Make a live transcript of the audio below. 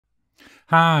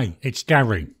Hi, it's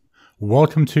Gary.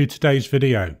 Welcome to today's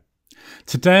video.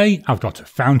 Today I've got a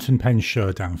Fountain Pen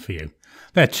Showdown for you.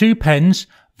 They're two pens,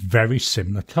 very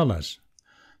similar colours.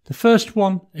 The first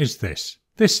one is this.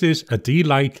 This is a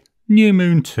Delike New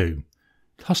Moon 2.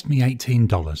 Cost me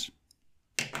 $18.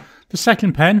 The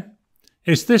second pen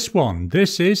is this one.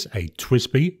 This is a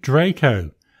TWSBI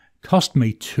Draco. Cost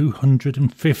me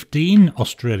 215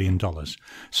 Australian dollars.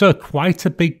 So quite a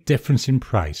big difference in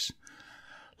price.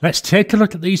 Let's take a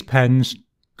look at these pens,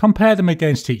 compare them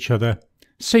against each other,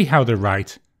 see how they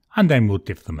write, and then we'll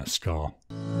give them a score.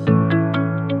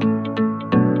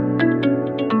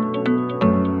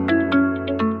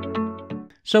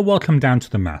 So welcome down to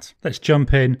the mat. Let's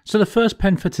jump in. So the first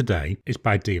pen for today is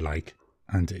by Delike,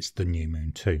 and it's the New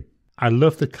Moon 2. I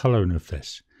love the colouring of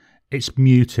this. It's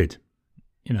muted.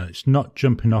 You know, it's not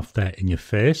jumping off there in your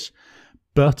face,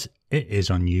 but it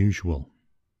is unusual.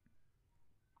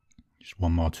 Just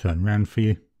one more turn round for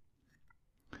you.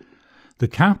 The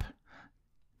cap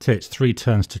takes 3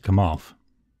 turns to come off.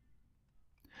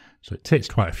 So it takes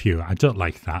quite a few. I don't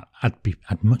like that.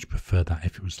 I'd much prefer that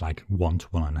if it was like 1 to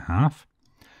 1.5.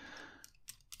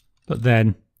 But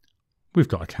then we've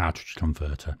got a cartridge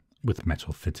converter with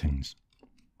metal fittings.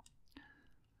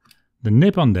 The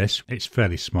nib on this, it's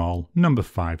fairly small, number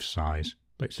 5 size,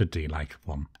 but it's a Delike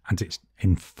one, and it's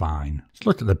in fine. Let's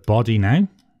look at the body now.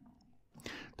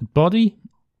 The body,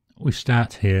 we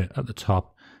start here at the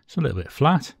top, it's a little bit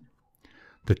flat.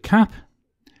 The cap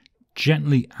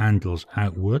gently angles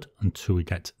outward until we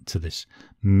get to this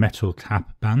metal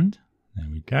cap band. There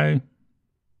we go.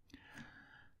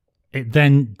 It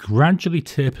then gradually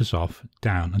tapers off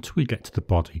down until we get to the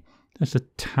body. There's the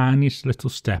tiniest little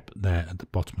step there at the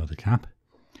bottom of the cap.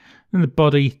 And the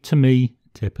body, to me,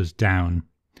 tapers down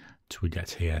till we get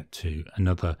here to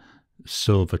another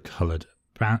silver coloured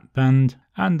band.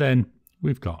 And then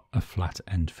we've got a flat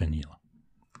end finial.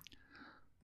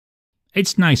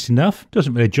 It's nice enough.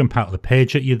 Doesn't really jump out of the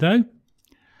page at you though.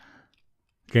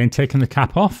 Again, taking the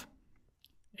cap off.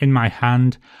 In my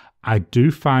hand, I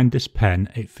do find this pen,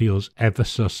 it feels ever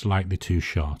so slightly too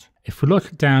short. If we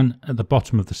look down at the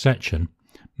bottom of the section,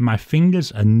 my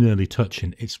fingers are nearly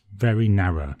touching. It's very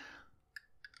narrow.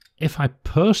 If I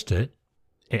post it,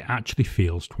 it actually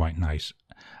feels quite nice.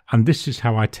 And this is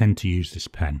how I tend to use this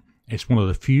pen. It's one of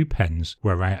the few pens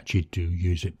where I actually do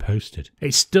use it posted.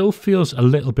 It still feels a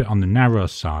little bit on the narrow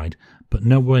side, but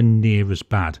nowhere near as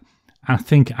bad. I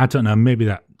think, I don't know, maybe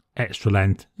that extra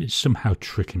length is somehow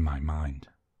tricking my mind.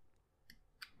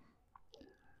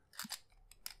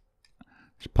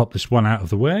 Let's pop this one out of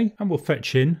the way and we'll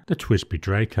fetch in the TWSBI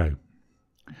Draco.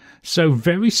 So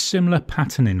very similar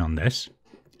patterning on this.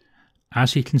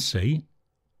 As you can see,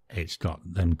 it's got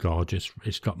them gorgeous,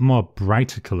 it's got more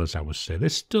brighter colours, I would say.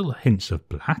 There's still hints of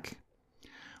black.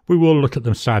 We will look at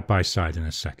them side by side in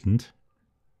a second.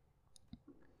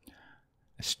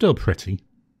 It's still pretty,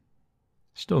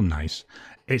 still nice.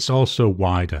 It's also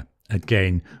wider.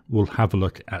 Again, we'll have a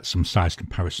look at some size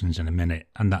comparisons in a minute,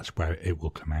 and that's where it will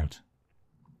come out.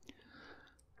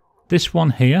 This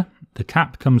one here, the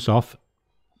cap comes off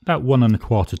about 1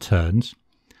 1/4 turns.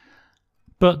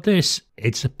 But this,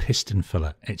 it's a piston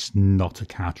filler. It's not a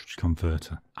cartridge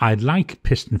converter. I like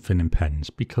piston filling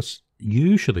pens because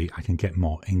usually I can get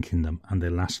more ink in them and they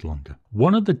last longer.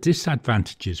 One of the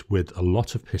disadvantages with a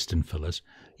lot of piston fillers,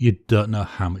 you don't know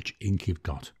how much ink you've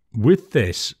got. With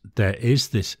this, there is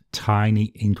this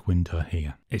tiny ink window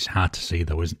here. It's hard to see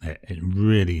though, isn't it? It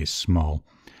really is small.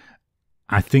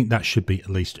 I think that should be at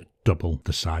least double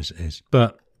the size it is.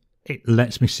 But it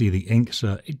lets me see the ink,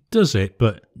 so it does it,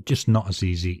 but just not as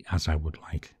easy as I would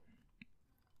like.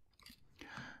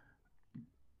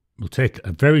 We'll take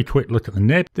a very quick look at the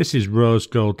nib. This is rose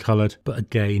gold coloured, but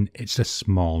again, it's a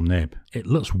small nib. It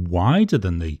looks wider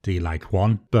than the Delike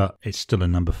one, but it's still a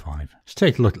number 5. Let's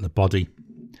take a look at the body.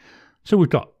 So we've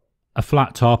got a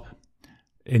flat top.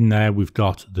 In there, we've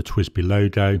got the TWSBI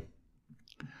logo.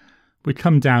 We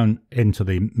come down into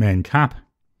the main cap.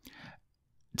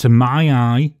 To my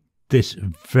eye, this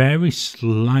very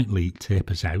slightly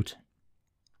tapers out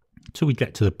till we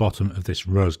get to the bottom of this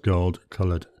rose gold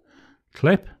coloured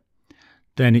clip.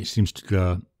 Then it seems to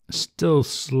go still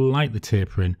slightly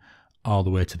tapering all the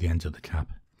way to the end of the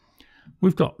cap.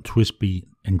 We've got TWSBI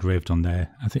engraved on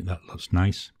there. I think that looks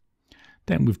nice.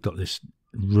 Then we've got this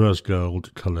rose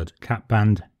gold coloured cap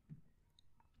band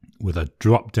with a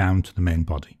drop down to the main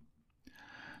body.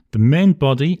 The main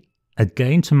body,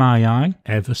 again to my eye,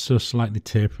 ever so slightly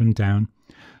tapering down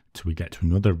till we get to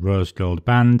another rose gold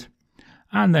band.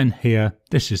 And then here,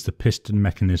 this is the piston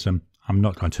mechanism. I'm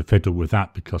not going to fiddle with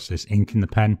that because there's ink in the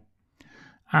pen.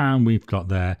 And we've got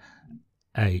there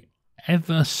a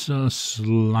ever so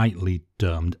slightly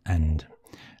domed end.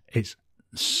 It's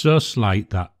so slight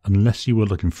that unless you were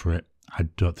looking for it, I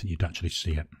don't think you'd actually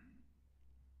see it.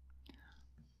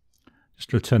 Just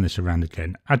to turn this around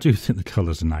again, I do think the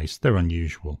colours are nice. They're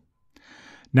unusual.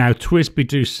 Now, TWSBI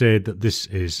do say that this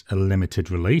is a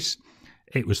limited release.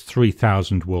 It was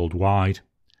 3,000 worldwide.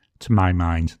 To my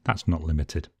mind, that's not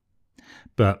limited.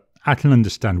 But I can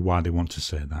understand why they want to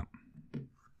say that.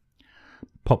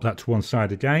 Pop that to one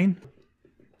side again.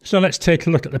 So let's take a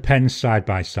look at the pens side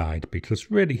by side, because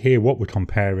really here what we're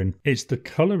comparing is the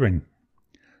colouring.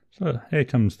 So here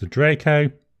comes the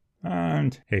Draco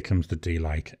and here comes the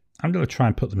Delike. I'm going to try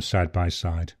and put them side by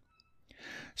side.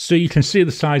 So you can see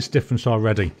the size difference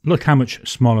already. Look how much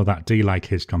smaller that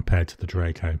Delike is compared to the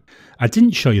Draco. I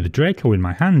didn't show you the Draco in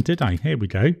my hand, did I? Here we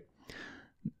go.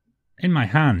 In my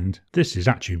hand, this is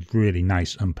actually really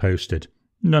nice unposted.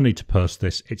 No need to post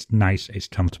this. It's nice, it's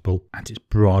comfortable, and it's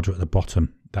broader at the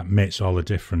bottom. That makes all the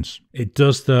difference. It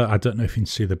does though, I don't know if you can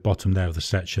see the bottom there of the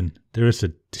section. There is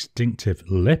a distinctive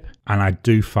lip, and I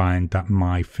do find that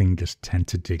my fingers tend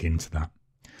to dig into that.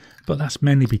 But that's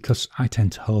mainly because I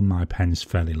tend to hold my pens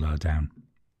fairly low down.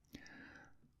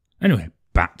 Anyway,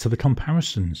 back to the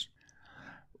comparisons.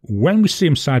 When we see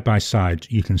them side by side,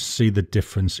 you can see the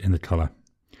difference in the colour.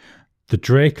 The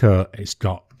Draco, it's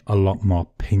got a lot more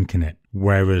pink in it,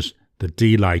 whereas the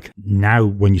Delike, now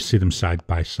when you see them side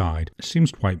by side, it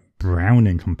seems quite brown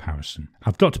in comparison.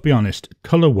 I've got to be honest,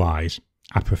 colour-wise,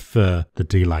 I prefer the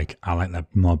Delike. I like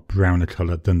that more browner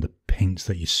colour than the pinks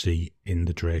that you see in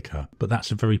the Draco. But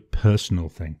that's a very personal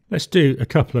thing. Let's do a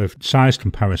couple of size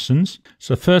comparisons.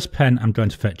 So first pen I'm going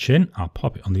to fetch in, I'll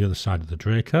pop it on the other side of the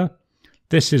Draco.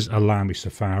 This is a Lamy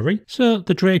Safari. So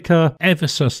the Draco ever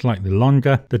so slightly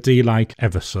longer, the Delike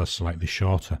ever so slightly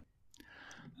shorter.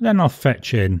 Then I'll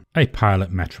fetch in a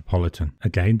Pilot Metropolitan.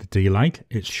 Again, the Delike,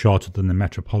 it's shorter than the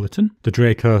Metropolitan. The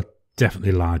Draco,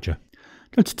 definitely larger.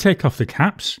 Going to take off the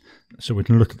caps so we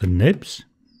can look at the nibs.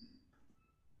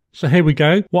 So here we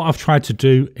go. What I've tried to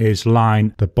do is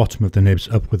line the bottom of the nibs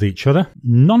up with each other.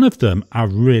 None of them are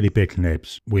really big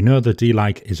nibs. We know the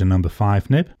Delike is a number 5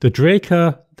 nib. The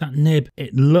Draco, that nib,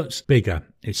 it looks bigger.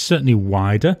 It's certainly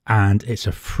wider and it's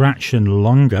a fraction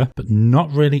longer, but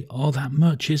not really all that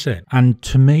much, is it? And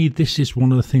to me, this is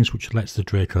one of the things which lets the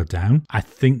Draco down. I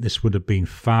think this would have been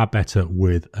far better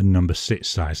with a number 6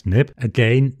 size nib.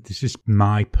 Again, this is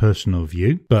my personal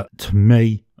view, but to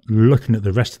me, looking at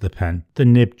the rest of the pen, the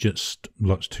nib just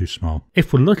looks too small.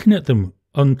 If we're looking at them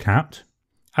uncapped,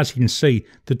 as you can see,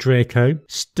 the Draco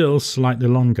still slightly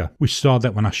longer. We saw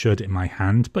that when I showed it in my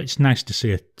hand, but it's nice to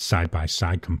see a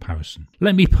side-by-side comparison.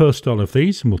 Let me post all of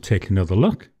these and we'll take another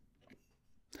look.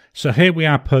 So here we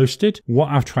are posted. What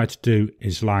I've tried to do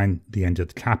is line the end of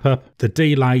the cap up. The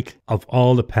Delike of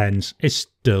all the pens is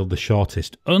still the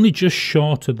shortest, only just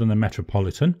shorter than the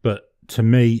Metropolitan, but to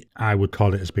me, I would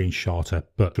call it as being shorter,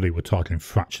 but really we're talking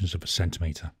fractions of a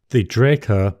centimetre. The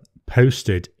Draco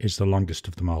posted is the longest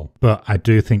of them all, but I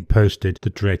do think posted the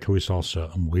Draco is also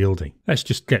unwieldy. Let's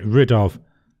just get rid of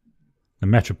the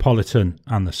Metropolitan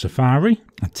and the Safari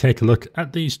and take a look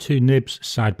at these two nibs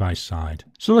side by side.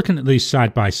 So looking at these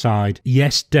side by side,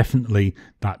 yes, definitely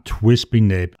that TWSBI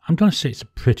nib, I'm going to say it's the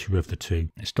prettier of the two.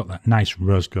 It's got that nice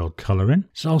rose gold colouring.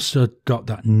 It's also got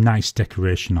that nice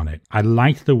decoration on it. I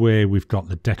like the way we've got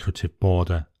the decorative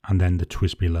border and then the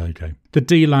TWSBI logo. The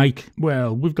Delike,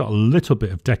 well, we've got a little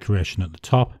bit of decoration at the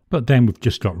top, but then we've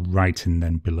just got writing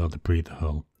then below the breather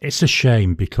hole. It's a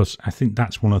shame because I think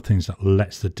that's one of the things that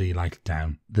lets the Delike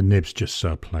down. The nib's just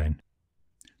so plain.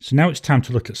 So now it's time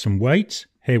to look at some weights.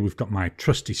 Here we've got my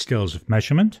trusty scales of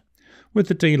measurement. With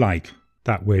the Delike,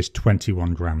 that weighs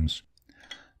 21 grams.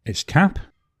 Its cap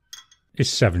is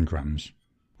 7 grams.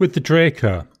 With the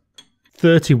Draco,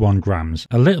 31 grams,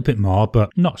 a little bit more,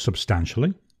 but not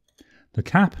substantially. The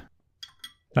cap,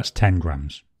 that's 10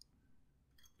 grams.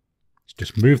 Let's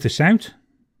just move this out.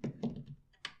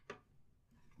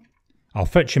 I'll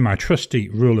fetch in my trusty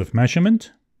rule of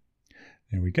measurement.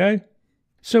 There we go.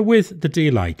 So with the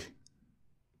Delike,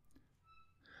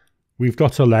 we've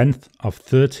got a length of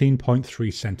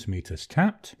 13.3 centimetres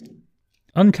capped.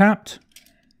 Uncapped,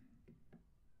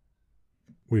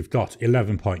 we've got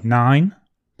 11.9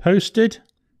 posted.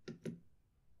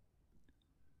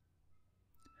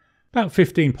 About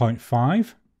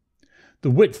 15.5.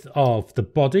 The width of the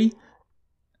body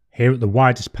here at the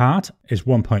widest part is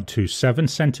 1.27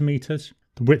 centimetres.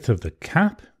 The width of the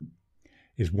cap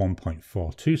is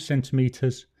 1.42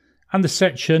 centimetres. And the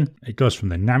section, it goes from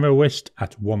the narrowest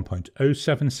at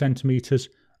 1.07 centimetres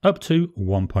up to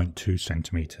 1.2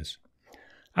 centimetres.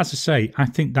 As I say, I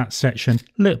think that section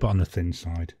a little bit on the thin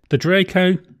side. The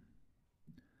Draco,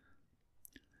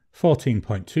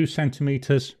 14.2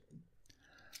 centimeters.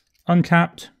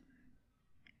 Uncapped,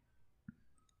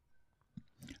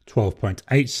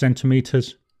 12.8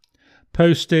 centimeters.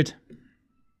 Posted,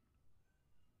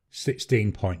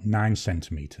 16.9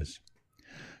 centimeters.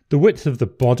 The width of the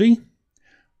body,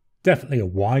 definitely a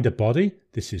wider body.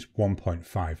 This is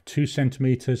 1.52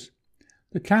 centimeters.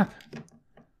 The cap,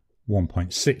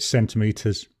 1.6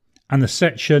 centimeters. And the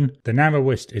section, the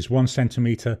narrowest is 1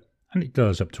 centimeter and it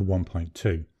goes up to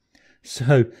 1.2.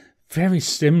 So very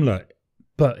similar,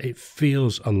 but it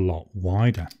feels a lot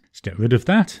wider. Let's get rid of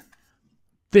that.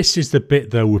 This is the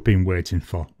bit though we've been waiting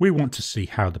for. We want to see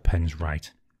how the pens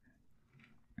write.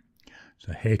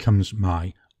 So here comes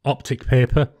my optic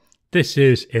paper. This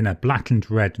is in a black and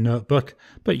red notebook,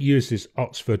 but uses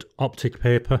Oxford optic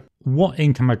paper. What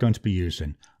ink am I going to be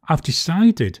using? I've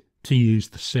decided to use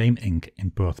the same ink in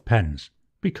both pens,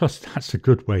 because that's a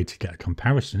good way to get a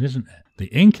comparison, isn't it?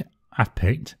 The ink I've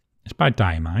picked is by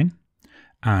Diamine,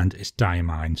 and it's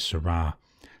Diamine Syrah.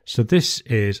 So this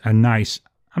is a nice,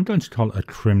 I'm going to call it a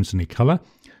crimsony colour.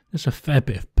 There's a fair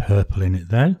bit of purple in it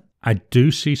though. I do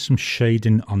see some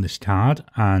shading on this card,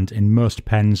 and in most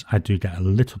pens I do get a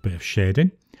little bit of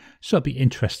shading. So it'll be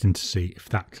interesting to see if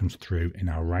that comes through in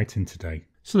our writing today.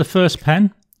 So the first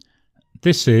pen,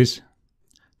 this is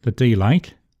the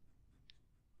Delike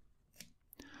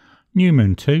New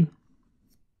Moon 2.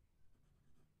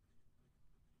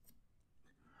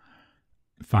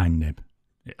 Fine nib.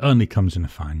 It only comes in a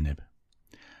fine nib.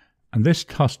 And this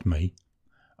cost me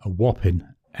a whopping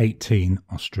 18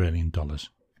 Australian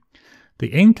dollars. The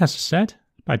ink, as I said,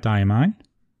 by Diamine.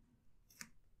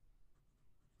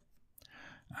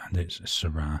 And it's a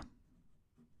Syrah.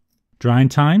 Drying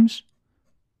times,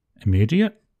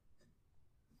 immediate.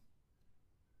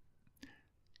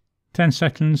 10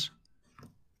 seconds.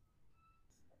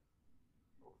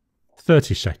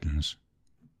 30 seconds.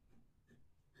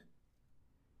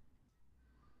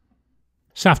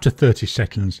 So after 30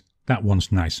 seconds, that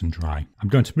one's nice and dry. I'm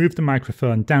going to move the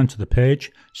microphone down to the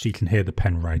page so you can hear the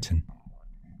pen writing.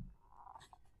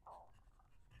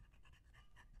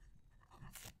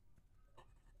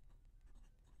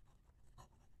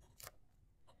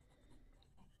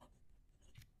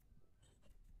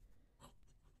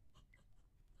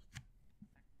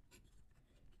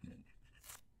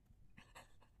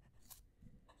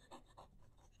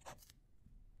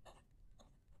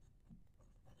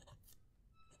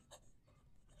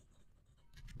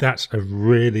 That's a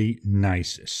really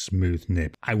nice smooth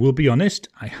nib. I will be honest,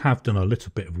 I have done a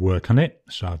little bit of work on it,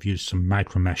 so I've used some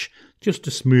micro mesh just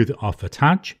to smooth it off a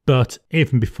touch, but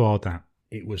even before that,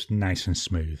 it was nice and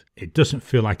smooth. It doesn't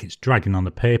feel like it's dragging on the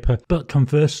paper, but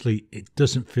conversely, it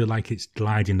doesn't feel like it's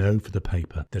gliding over the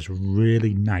paper. There's a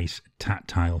really nice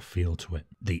tactile feel to it.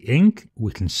 The ink,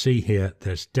 we can see here,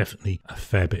 there's definitely a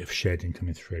fair bit of shading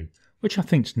coming through, which I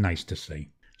think is nice to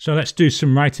see. So let's do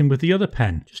some writing with the other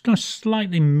pen. Just going to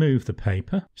slightly move the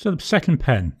paper. So the second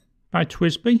pen by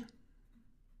TWSBI.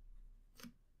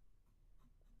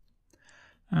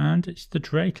 And it's the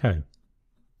Draco.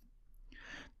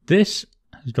 This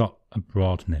has got a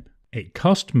broad nib. It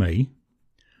cost me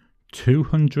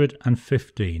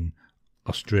 215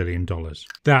 Australian dollars.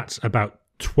 That's about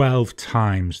 12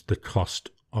 times the cost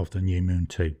of the New Moon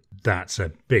 2. That's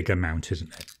a big amount,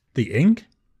 isn't it? The ink,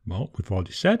 well, we've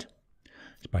already said.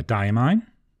 It's by Diamine.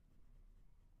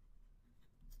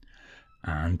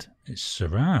 And it's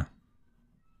Syrah.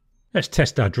 Let's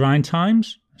test our drying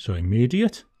times. So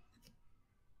immediate.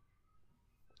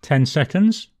 10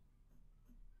 seconds.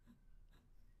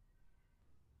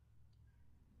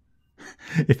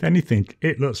 If anything,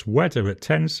 it looks wetter at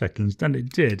 10 seconds than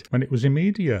it did when it was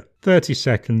immediate. 30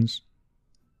 seconds.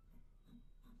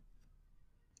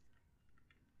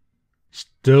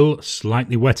 Still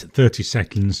slightly wet at 30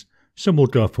 seconds. So we'll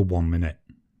go for 1 minute.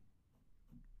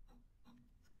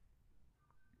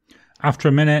 After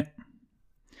a minute,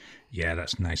 yeah,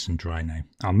 that's nice and dry now.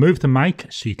 I'll move the mic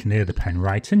so you can hear the pen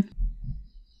writing.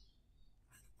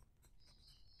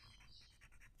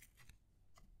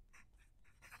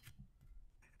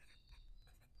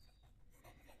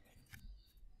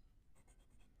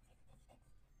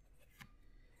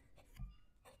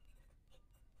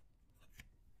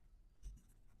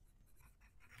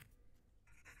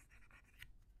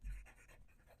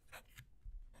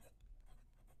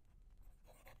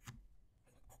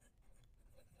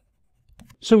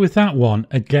 So with that one,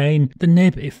 again, the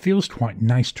nib, it feels quite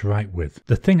nice to write with.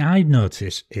 The thing I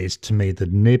notice is, to me, the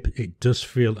nib, it does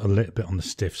feel a little bit on the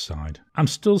stiff side. I'm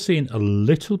still seeing a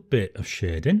little bit of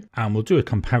shading, and we'll do a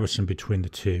comparison between the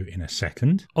two in a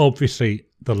second. Obviously,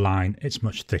 the line, it's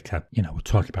much thicker. You know, we're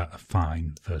talking about a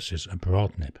fine versus a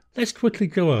broad nib. Let's quickly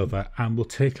go over and we'll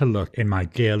take a look in my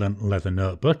Galen leather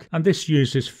notebook, and this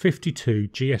uses 52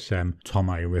 GSM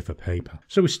Tomoe River paper.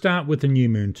 So we start with the New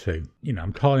Moon 2. You know,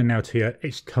 I'm calling out here,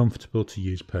 it's comfortable to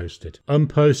use posted.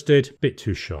 Unposted, bit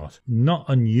too short. Not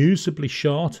unusably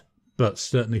short, but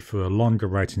certainly for a longer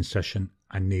writing session,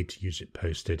 I need to use it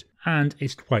posted, and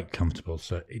it's quite comfortable,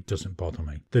 so it doesn't bother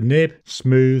me. The nib,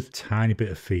 smooth, tiny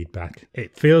bit of feedback.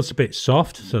 It feels a bit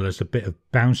soft, so there's a bit of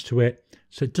bounce to it,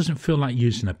 so it doesn't feel like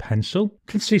using a pencil.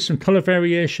 Can see some colour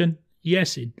variation.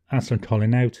 Yes, as I'm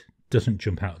calling out, doesn't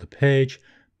jump out of the page,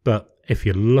 but if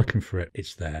you're looking for it,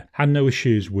 it's there. Had no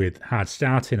issues with hard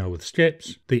starting or with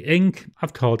strips. The ink,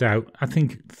 I've called out. I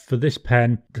think for this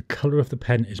pen, the colour of the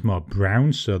pen is more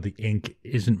brown, so the ink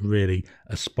isn't really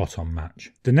a spot-on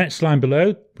match. The next line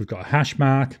below, we've got a hash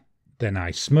mark, then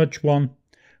I smudge one.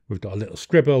 We've got a little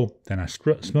scribble, then I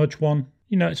smudge one.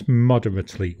 You know, it's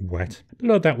moderately wet.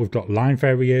 Below that, we've got line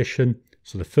variation.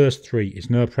 So the first 3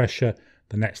 is no pressure,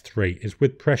 the next 3 is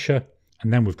with pressure.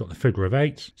 And then we've got the figure of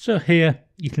 8. So here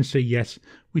you can see, yes,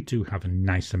 we do have a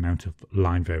nice amount of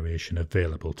line variation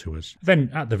available to us.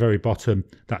 Then at the very bottom,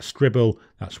 that scribble,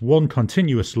 that's one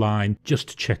continuous line just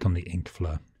to check on the ink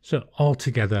flow. So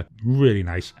altogether, really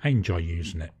nice. I enjoy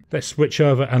using it. Let's switch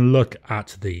over and look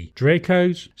at the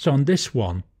Dracos. So on this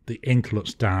one, the ink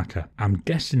looks darker. I'm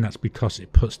guessing that's because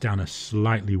it puts down a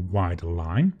slightly wider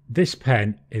line. This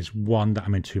pen is one that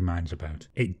I'm in two minds about.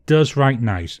 It does write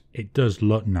nice. It does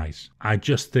look nice. I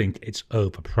just think it's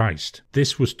overpriced.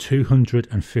 This was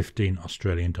 215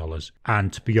 Australian dollars.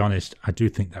 And to be honest, I do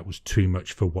think that was too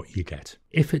much for what you get.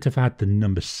 If it had had the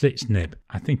number 6 nib,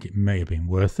 I think it may have been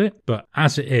worth it. But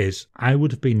as it is, I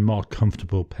would have been more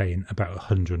comfortable paying about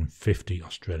 150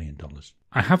 Australian dollars.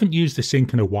 I haven't used this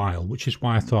ink in a while, which is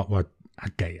why I thought, well,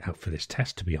 I'd get it out for this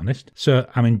test, to be honest. So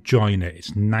I'm enjoying it.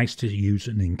 It's nice to use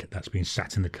an ink that's been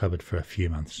sat in the cupboard for a few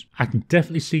months. I can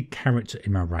definitely see character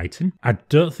in my writing. I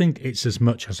don't think it's as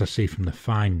much as I see from the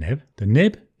fine nib. The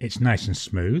nib, it's nice and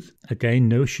smooth. Again,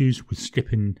 no issues with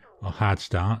skipping or hard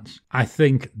starts. I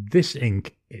think this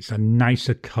ink, it's a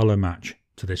nicer colour match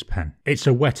to this pen. It's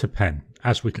a wetter pen.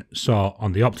 As we saw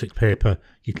on the optic paper,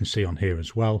 you can see on here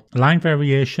as well. Line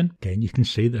variation, again, you can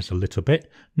see there's a little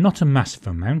bit. Not a massive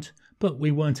amount, but we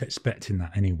weren't expecting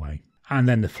that anyway. And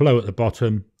then the flow at the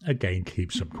bottom, again,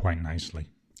 keeps up quite nicely.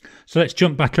 So let's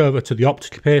jump back over to the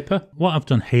optic paper. What I've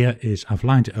done here is I've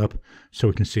lined it up so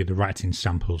we can see the writing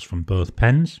samples from both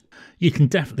pens. You can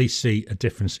definitely see a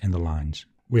difference in the lines.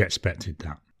 We expected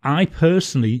that. I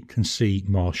personally can see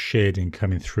more shading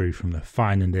coming through from the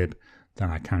finer nib than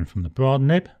I can from the broad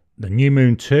nib. The New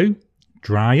Moon 2,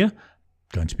 drier,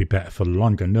 going to be better for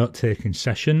longer note-taking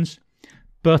sessions.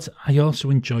 But I also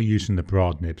enjoy using the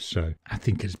broad nib, so I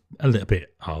think it's a little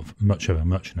bit of a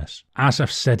muchness. As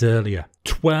I've said earlier,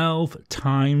 12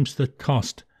 times the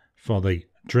cost for the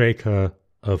Draco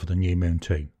over the New Moon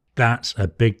 2. That's a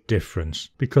big difference,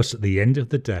 because at the end of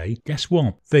the day, guess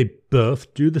what? They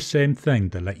both do the same thing.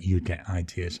 They let you get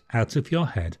ideas out of your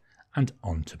head and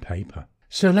onto paper.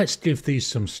 So let's give these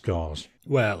some scores.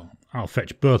 Well, I'll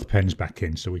fetch both pens back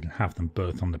in so we can have them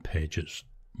both on the pages.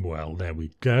 Well, there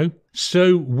we go.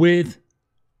 So with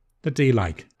the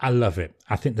Delike, I love it.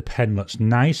 I think the pen looks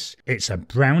nice. It's a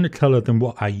browner colour than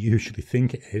what I usually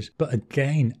think it is. But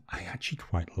again, I actually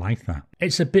quite like that.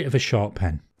 It's a bit of a short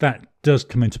pen. That does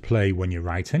come into play when you're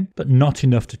writing, but not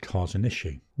enough to cause an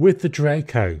issue. With the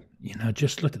Draco, you know,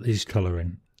 just look at this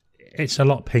colouring. It's a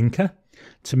lot pinker.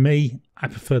 To me, I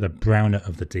prefer the browner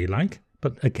of the Delike,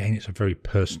 but again, it's a very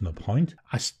personal point.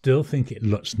 I still think it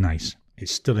looks nice.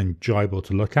 It's still enjoyable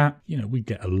to look at. You know, we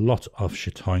get a lot of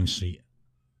chatoyancy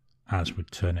as we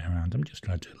turn it around. I'm just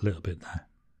going to do a little bit there.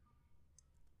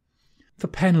 For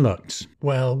pen looks,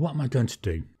 well, what am I going to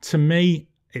do? To me,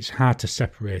 it's hard to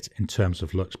separate in terms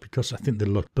of looks because I think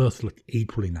they both look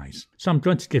equally nice. So I'm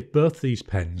going to give both these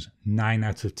pens 9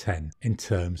 out of 10 in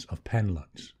terms of pen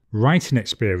looks. Writing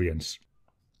experience.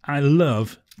 I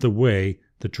love the way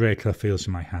the Draco feels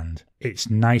in my hand. It's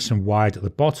nice and wide at the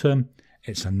bottom.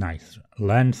 It's a nice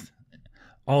length.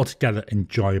 Altogether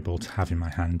enjoyable to have in my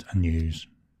hand and use.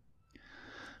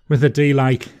 With the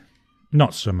Delike,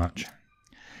 not so much.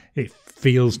 It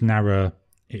feels narrow.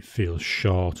 It feels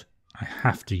short. I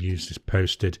have to use this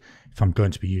posted if I'm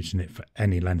going to be using it for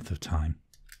any length of time.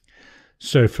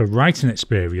 So for writing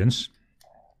experience,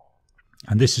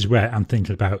 and this is where I'm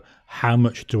thinking about how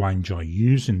much do I enjoy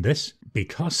using this,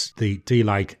 because the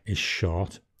Delike is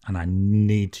short and I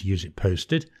need to use it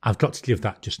posted, I've got to give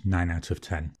that just 9 out of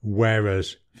 10.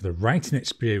 Whereas for the writing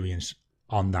experience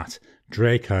on that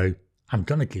Draco, I'm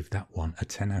going to give that one a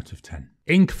 10 out of 10.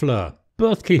 Ink Fleur.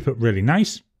 Both keep up really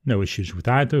nice. No issues with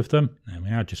either of them. There we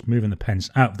are, just moving the pens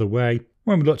out of the way.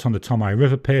 When we looked on the Tomoe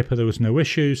River paper, there was no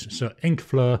issues. So Ink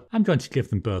Fleur, I'm going to give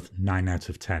them both 9 out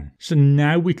of 10. So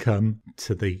now we come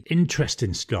to the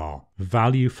interesting score.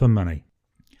 Value for money.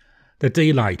 The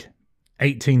Delike,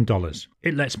 $18.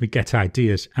 It lets me get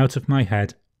ideas out of my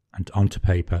head and onto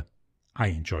paper. I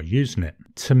enjoy using it.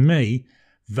 To me,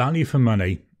 value for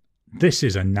money, this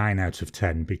is a 9 out of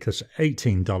 10 because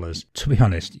 $18, to be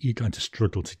honest, you're going to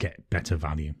struggle to get better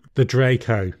value. The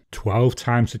Draco, 12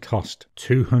 times the cost,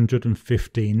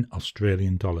 215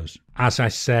 Australian dollars. As I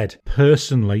said,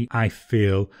 personally, I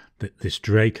feel that this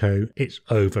Draco is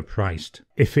overpriced.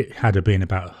 If it had been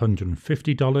about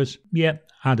 $150, yeah,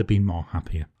 I'd have been more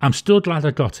happier. I'm still glad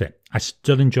I got it. I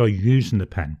still enjoy using the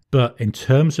pen. But in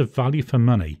terms of value for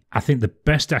money, I think the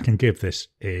best I can give this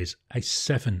is a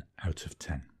 7 out of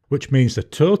 10. Which means the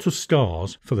total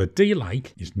scores for the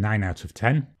Delike is 9 out of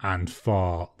 10, and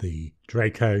for the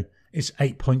Draco is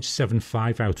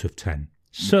 8.75 out of 10.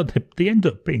 So they end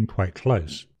up being quite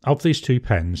close. Of these two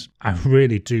pens, I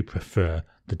really do prefer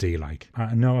the Delike.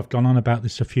 I know I've gone on about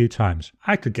this a few times.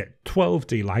 I could get 12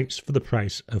 Delikes for the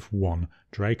price of one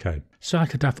Draco. So I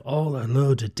could have all a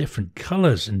load of different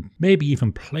colours and maybe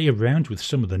even play around with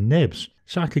some of the nibs.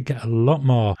 So I could get a lot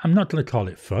more, I'm not going to call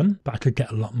it fun, but I could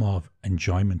get a lot more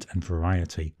enjoyment and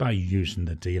variety by using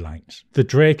the Delikes. The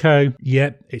Draco,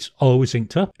 yep, it's always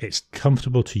inked up. It's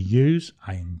comfortable to use.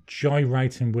 I enjoy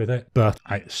writing with it, but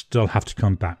I still have to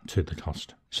come back to the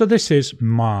cost. So this is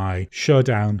my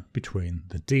showdown between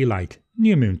the Delike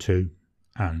New Moon 2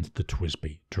 and the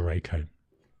TWSBI Draco.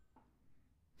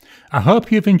 I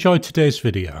hope you've enjoyed today's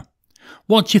video.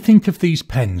 What do you think of these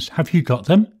pens? Have you got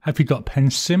them? Have you got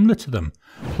pens similar to them?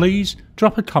 Please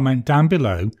drop a comment down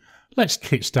below. Let's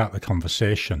kickstart the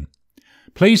conversation.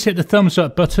 Please hit the thumbs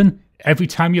up button every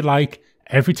time you like,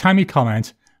 every time you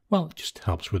comment. Well, it just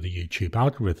helps with the YouTube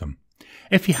algorithm.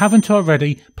 If you haven't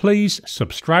already, please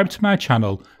subscribe to my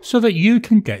channel so that you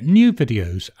can get new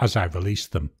videos as I release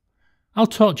them. I'll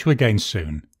talk to you again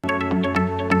soon.